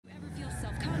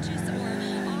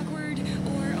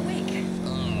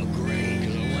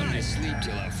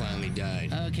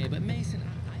Okay, but Mason,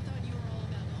 I thought you were all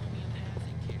about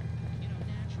homeopathic care. You know,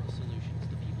 natural solutions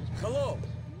to people's... Hello?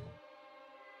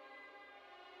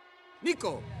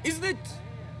 Nico, isn't it?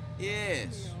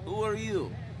 Yes, who are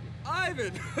you?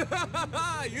 Ivan!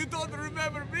 You don't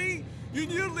remember me? You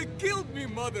nearly killed me,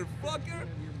 motherfucker!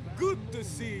 Good to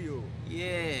see you.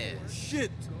 Yes.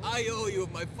 Shit, I owe you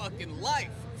my fucking life.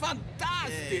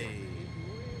 Fantastic! Hey.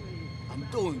 I'm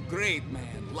doing great,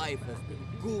 man. Life has been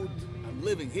good. I'm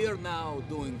living here now,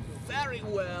 doing very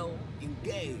well,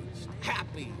 engaged,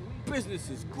 happy. Business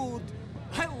is good.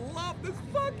 I love this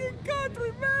fucking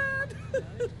country, man!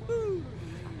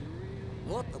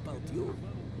 What about you?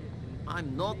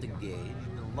 I'm not engaged.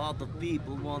 A lot of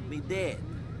people want me dead.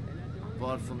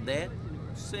 Apart from that,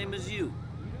 same as you.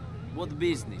 What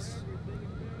business?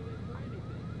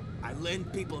 I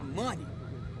lend people money,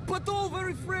 but all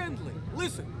very friendly.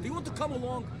 Listen, do you want to come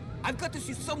along? I've got to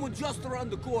see someone just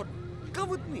around the corner. Come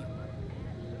with me.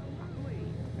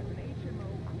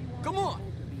 Come on.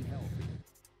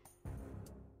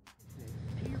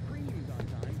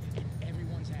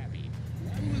 Everyone's happy.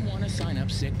 Why do we want to sign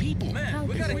up sick people? Man,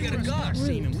 we gotta get a car.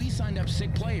 And we signed up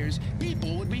sick players,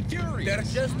 people would be furious.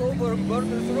 They're just over on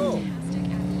Burgers Road.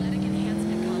 Fantastic athletic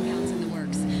enhancement compounds in the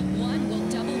works. One will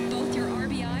double both your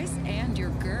RBIs and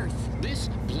your girth. This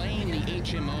blame the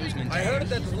HMOs mentality. I heard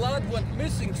that Vlad went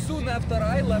missing soon after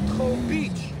I left Home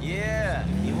Beach. Yeah,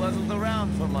 he wasn't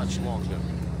around for much longer.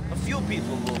 A few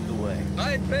people moved away.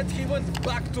 I bet he went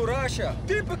back to Russia.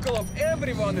 Typical of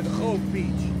everyone in Home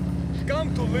Beach.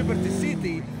 Come to Liberty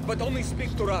City, but only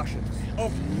speak to Russians.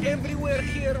 Of everywhere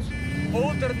here,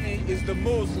 Alderney is the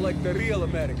most like the real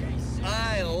America.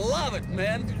 I love it,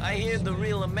 man. I hear the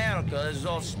real America is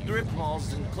all strip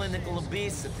malls and clinical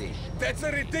obesity. That's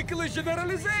a ridiculous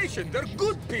generalization. They're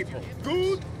good people.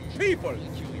 Good people.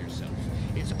 Kill yourself.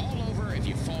 It's all over if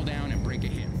you fall down and break a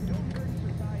hip. Don't hurt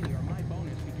society or my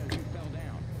bonus because you fell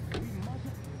down.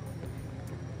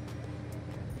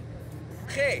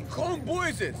 Hey,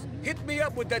 homeboys, hit me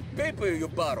up with that paper you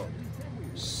borrowed.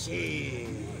 Shit,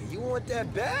 you want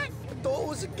that back? I thought it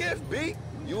was a gift, B.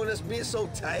 You and us being so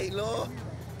tight, Lord.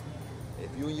 If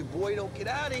you and your boy don't get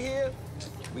out of here,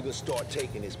 we gonna start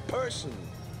taking this personally.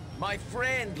 My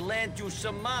friend lent you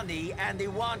some money and he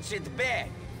wants it back.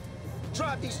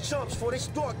 Drop these chumps before they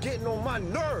start getting on my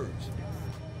nerves.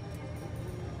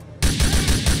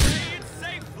 It's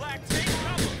safe, Black. Take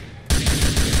cover.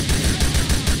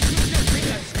 You just think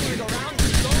I screwed around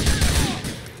with those?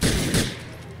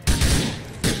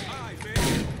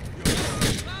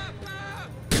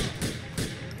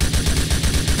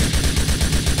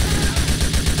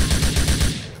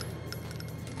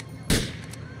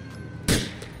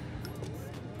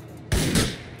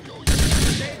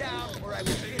 Stay down or I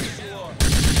will finish you off.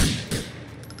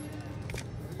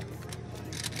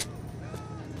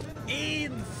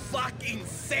 Fucking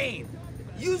sane!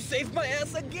 You saved my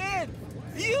ass again!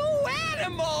 You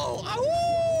animal!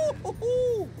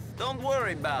 Ahoo! Don't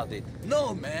worry about it.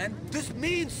 No, man, this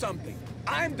means something.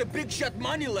 I'm the big shot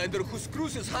moneylender who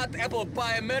screws his hot apple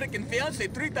pie American fiance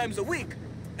 3 times a week.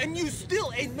 And you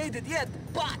still ain't made it yet,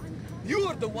 but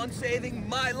you're the one saving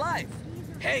my life.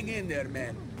 Hang in there,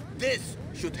 man. This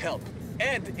should help.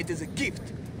 And it is a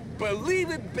gift. Believe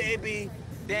it, baby.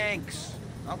 Thanks.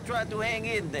 I'll try to hang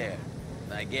in there,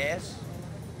 I guess.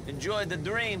 Enjoy the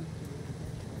dream.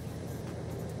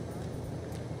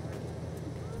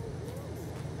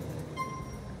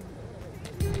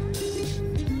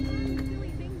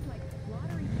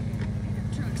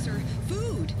 Trucks or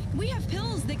food. We have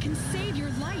pills that can save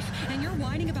your life, and you're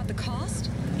whining about the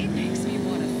cost? It makes me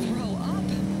want to throw up.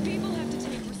 People have to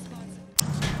take responsibility.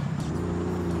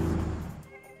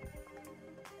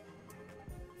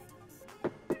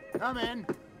 Come in.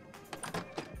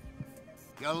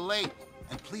 You're late,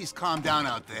 and please calm down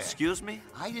out there. Excuse me?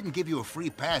 I didn't give you a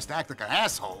free pass to act like an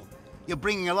asshole. You're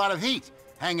bringing a lot of heat.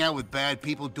 Hang out with bad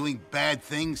people, doing bad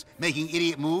things, making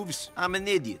idiot moves. I'm an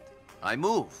idiot. I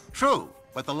move. True,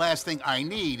 but the last thing I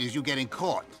need is you getting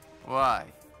caught. Why?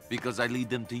 Because I lead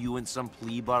them to you in some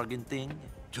plea bargain thing?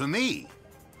 To me?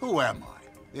 Who am I?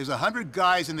 There's 100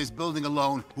 guys in this building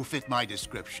alone who fit my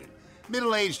description.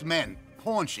 Middle-aged men,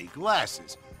 paunchy,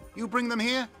 glasses. You bring them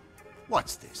here?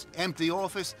 What's this? Empty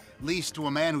office, leased to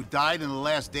a man who died in the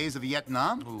last days of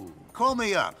Vietnam? Ooh. Call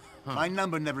me up. My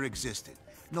number never existed.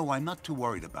 No, I'm not too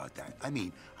worried about that. I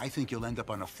mean, I think you'll end up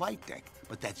on a flight deck,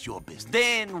 but that's your business.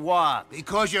 Then what?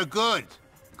 Because you're good.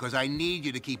 Because I need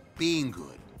you to keep being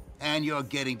good. And you're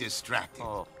getting distracted.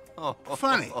 Oh.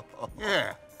 Funny.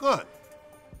 Yeah, good.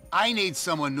 I need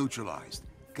someone neutralized.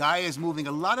 Guy is moving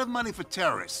a lot of money for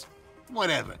terrorists.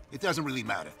 Whatever. It doesn't really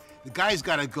matter. The guy's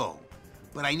gotta go.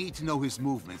 but I need to know his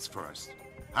movements first.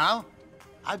 How?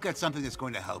 I've got something that's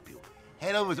going to help you.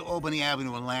 Head over to Albany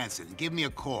Avenue in Lansing and give me a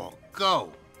call.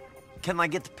 Go! Can I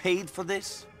get paid for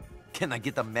this? Can I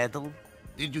get a medal?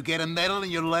 Did you get a medal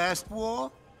in your last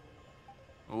war?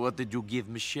 What did you give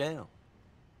Michelle?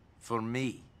 For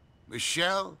me?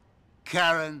 Michelle?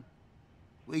 Karen?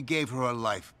 We gave her her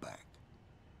life back.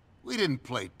 We didn't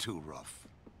play too rough.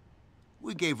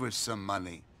 We gave her some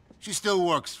money. She still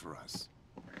works for us.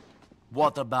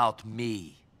 What about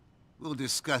me? We'll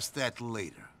discuss that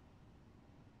later.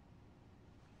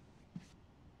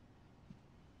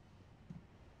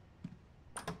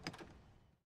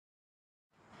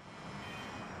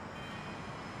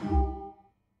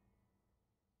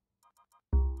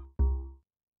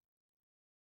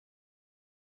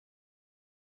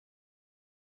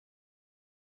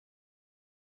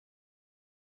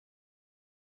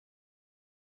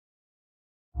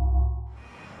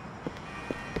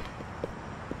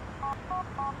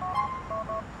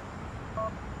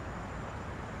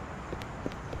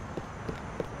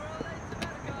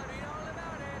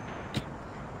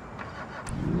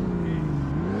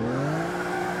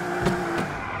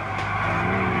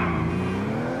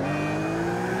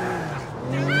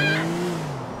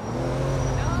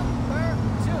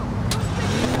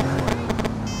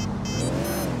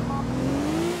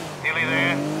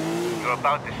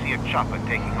 About to see a chopper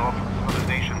taking off from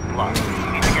Civilization Plus.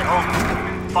 You need to get over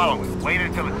it. Follow it. Wait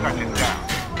until it touches down.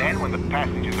 Then, when the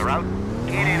passengers are out,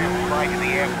 get in and fly to the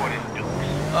airport as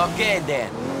Dukes. Okay,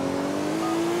 then.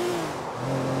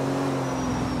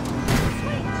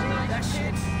 That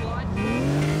shit's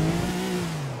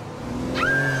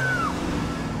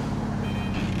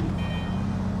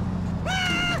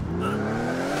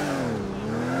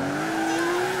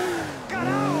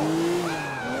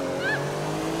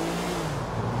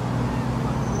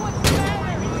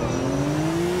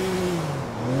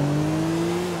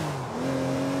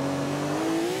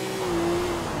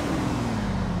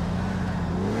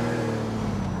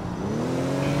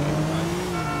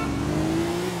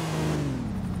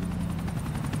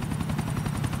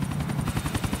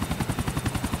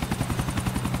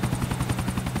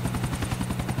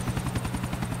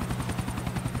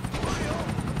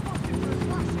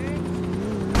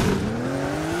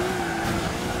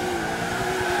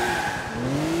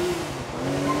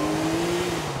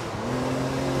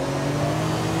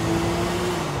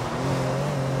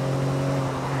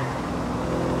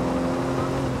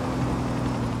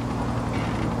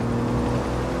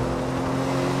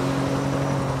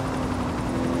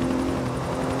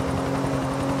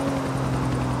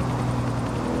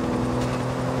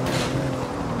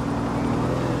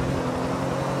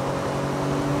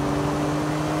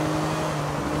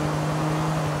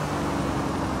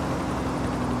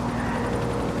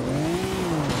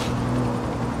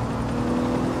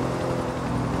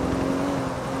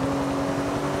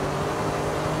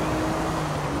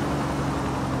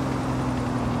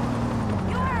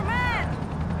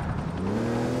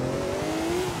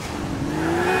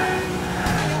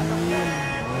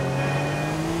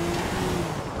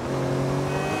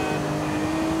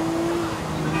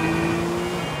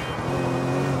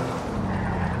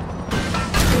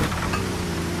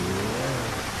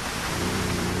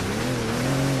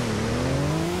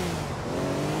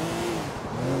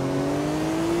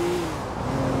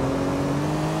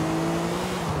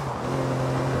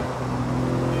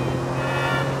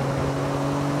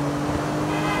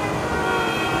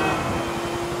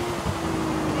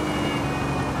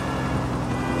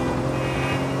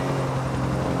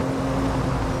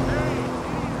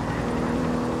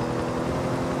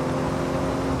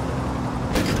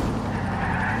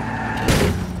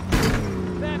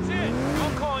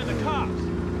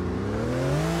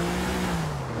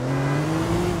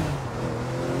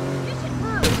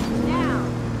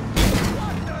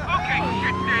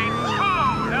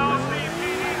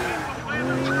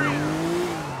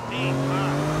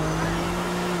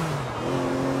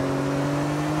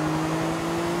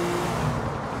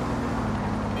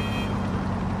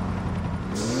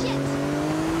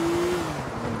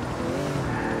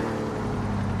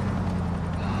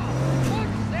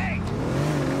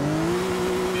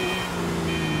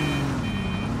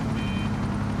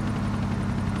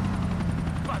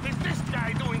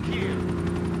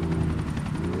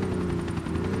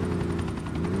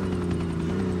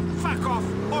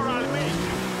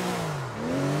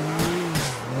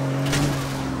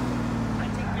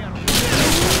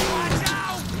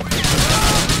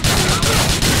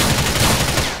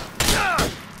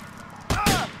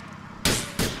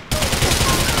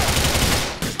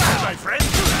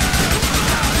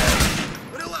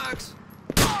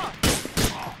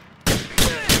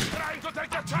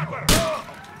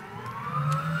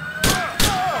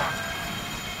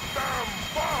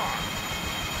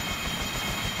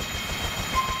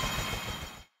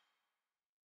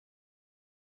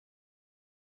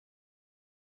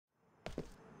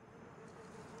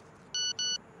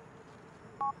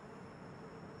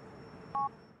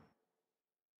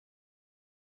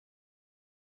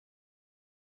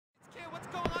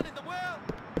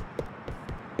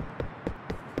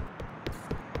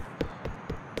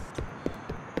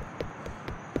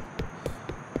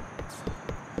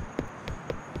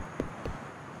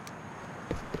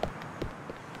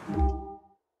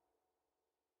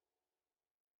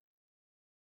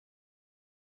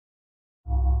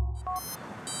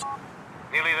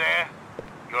Nearly there?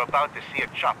 You're about to see a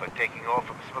chopper taking off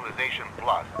from Civilization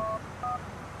Plus.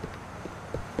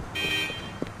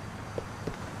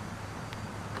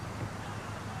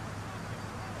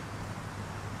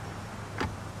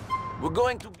 We're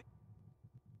going to...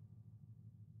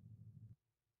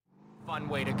 Fun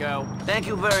way to go. Thank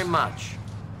you very much.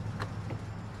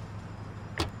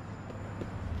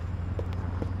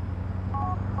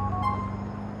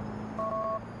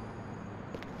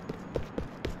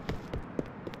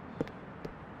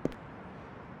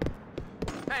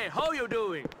 Hey, how you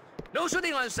doing? No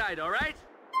shooting on side, all right?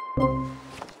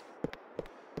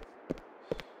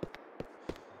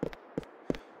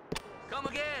 Come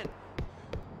again.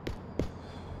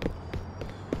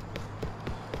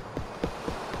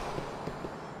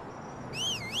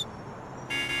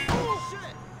 Oh,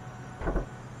 shit!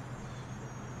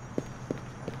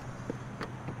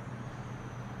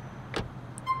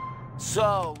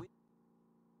 So...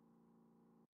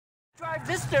 drive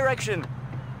this direction.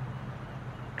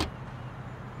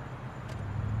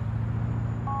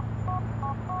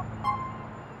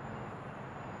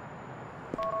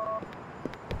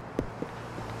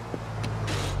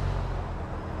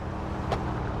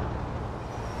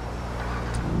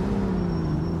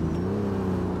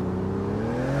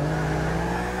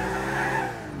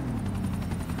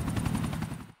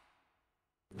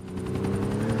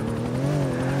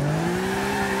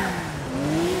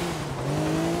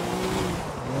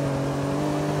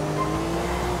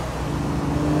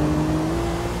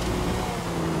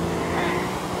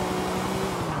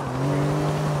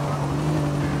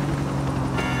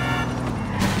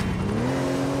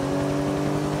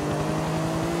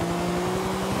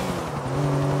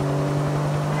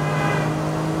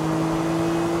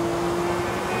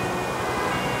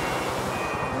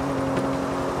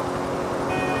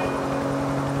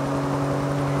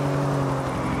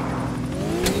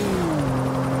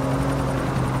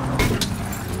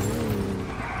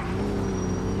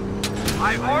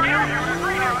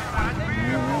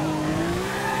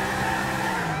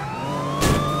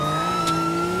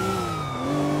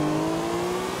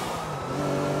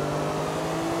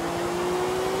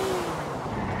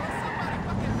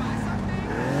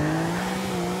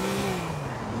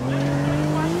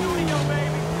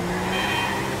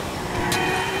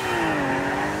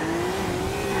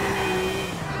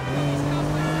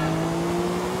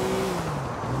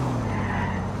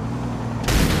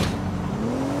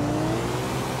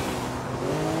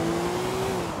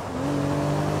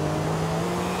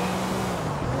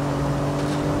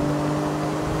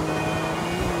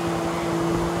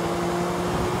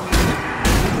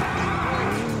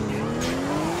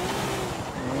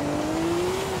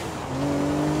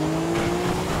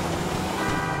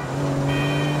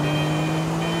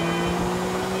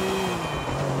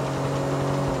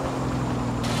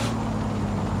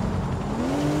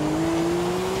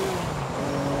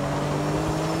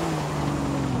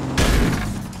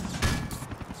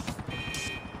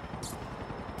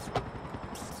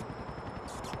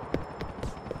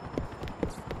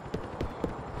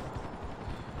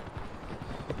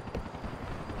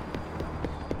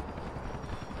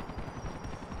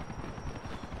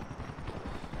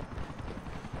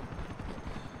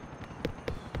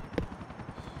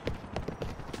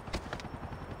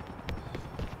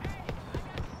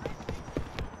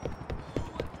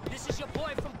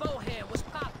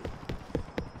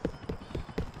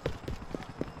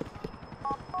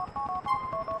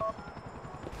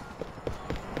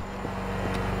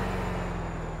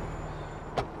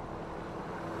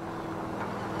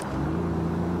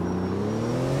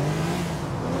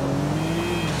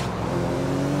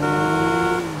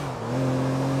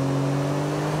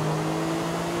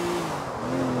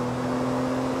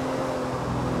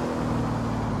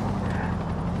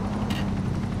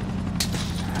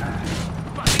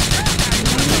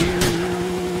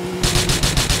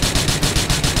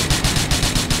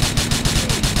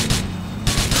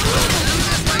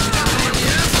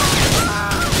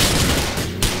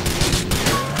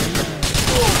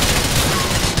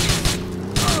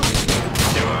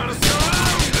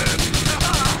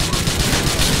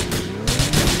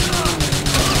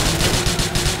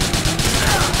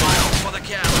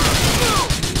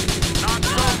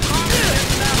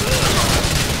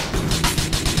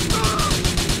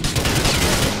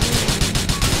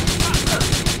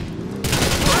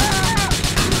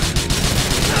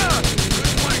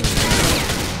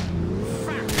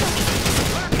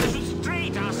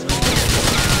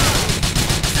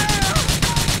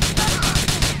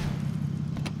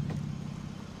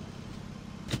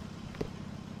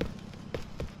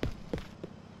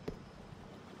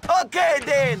 Okay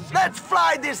then, let's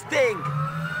fly this thing!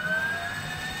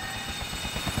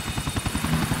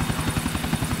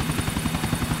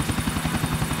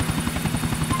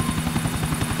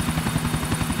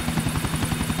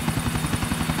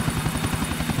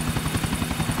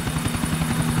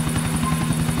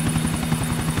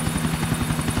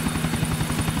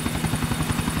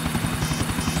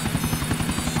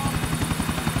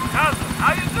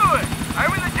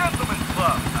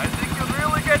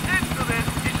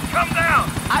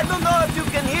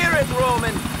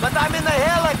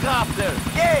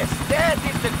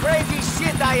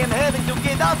 what I am having to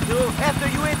get up to after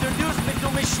you introduced me to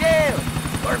Michelle,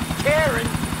 or Karen,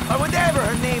 or whatever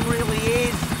her name really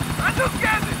is. I don't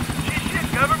get it. She's shit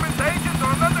government agent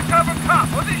or an undercover cop.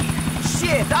 What is she?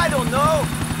 Shit, I don't know.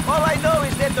 All I know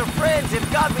is that her friends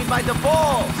have got me by the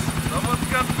balls. Someone's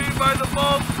got me by the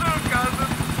balls too, cousin.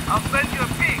 I'll send you a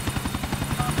peek.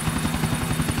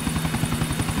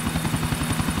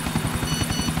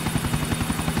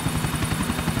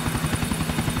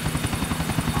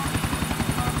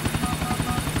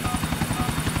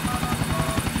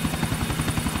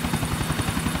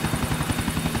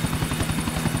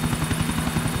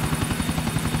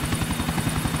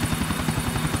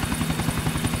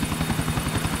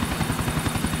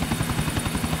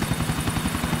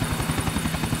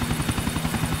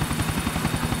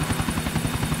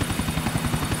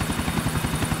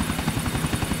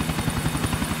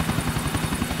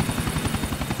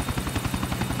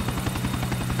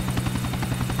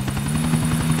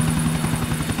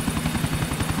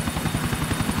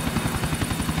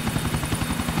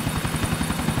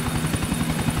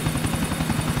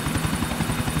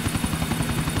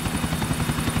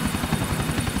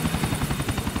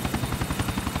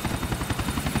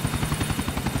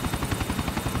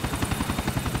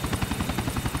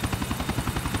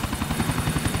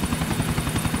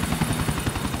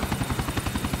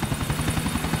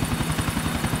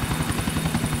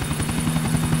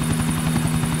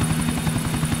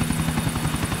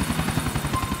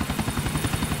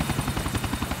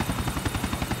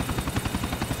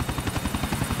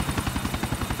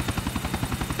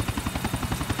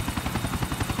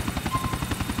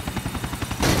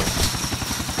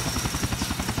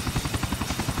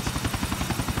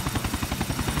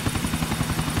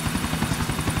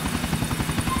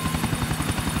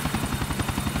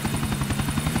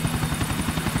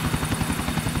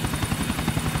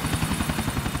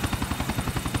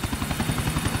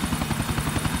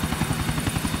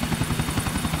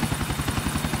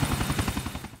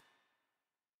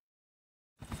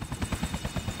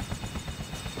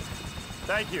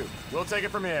 Thank you. We'll take it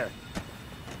from here.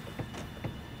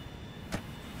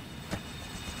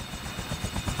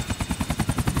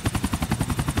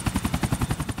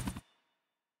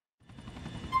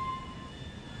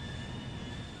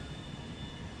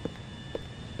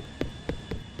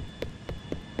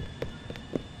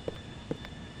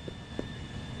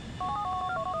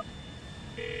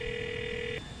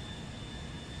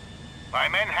 My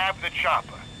men have the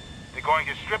chopper. They're going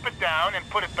to strip it down and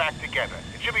put it back together.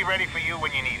 It should be ready for you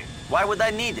when you need it. Why would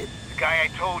I need it? The guy I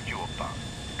told you about.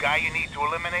 The guy you need to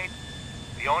eliminate?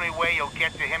 The only way you'll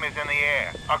get to him is in the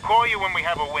air. I'll call you when we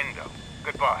have a window.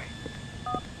 Goodbye.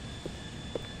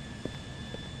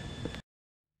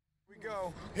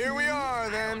 Here we are,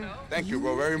 then. Thank you,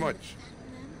 bro, very much.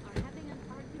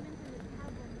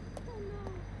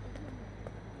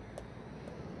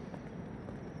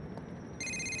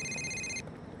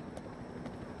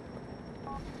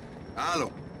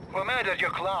 Hello. We met at your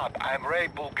club. I'm Ray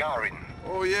Bulgarin.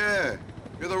 Oh, yeah.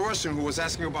 You're the Russian who was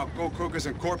asking about gold cookers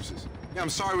and corpses. Yeah, I'm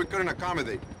sorry we couldn't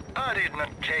accommodate. I did not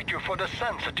take you for the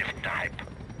sensitive type.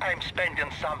 I'm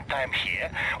spending some time here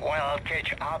while I'll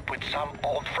catch up with some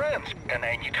old friends, and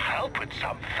I need help with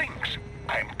some things.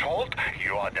 I'm told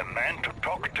you are the man to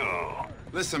talk to.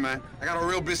 Listen, man, I got a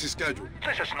real busy schedule.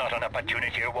 This is not an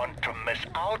opportunity I want to miss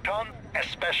out on,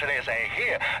 especially as I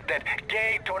hear that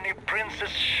gay Tony Prince's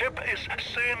ship is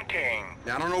sinking.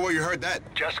 Yeah, I don't know where you heard that.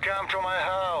 Just come to my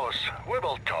house. We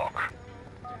will talk.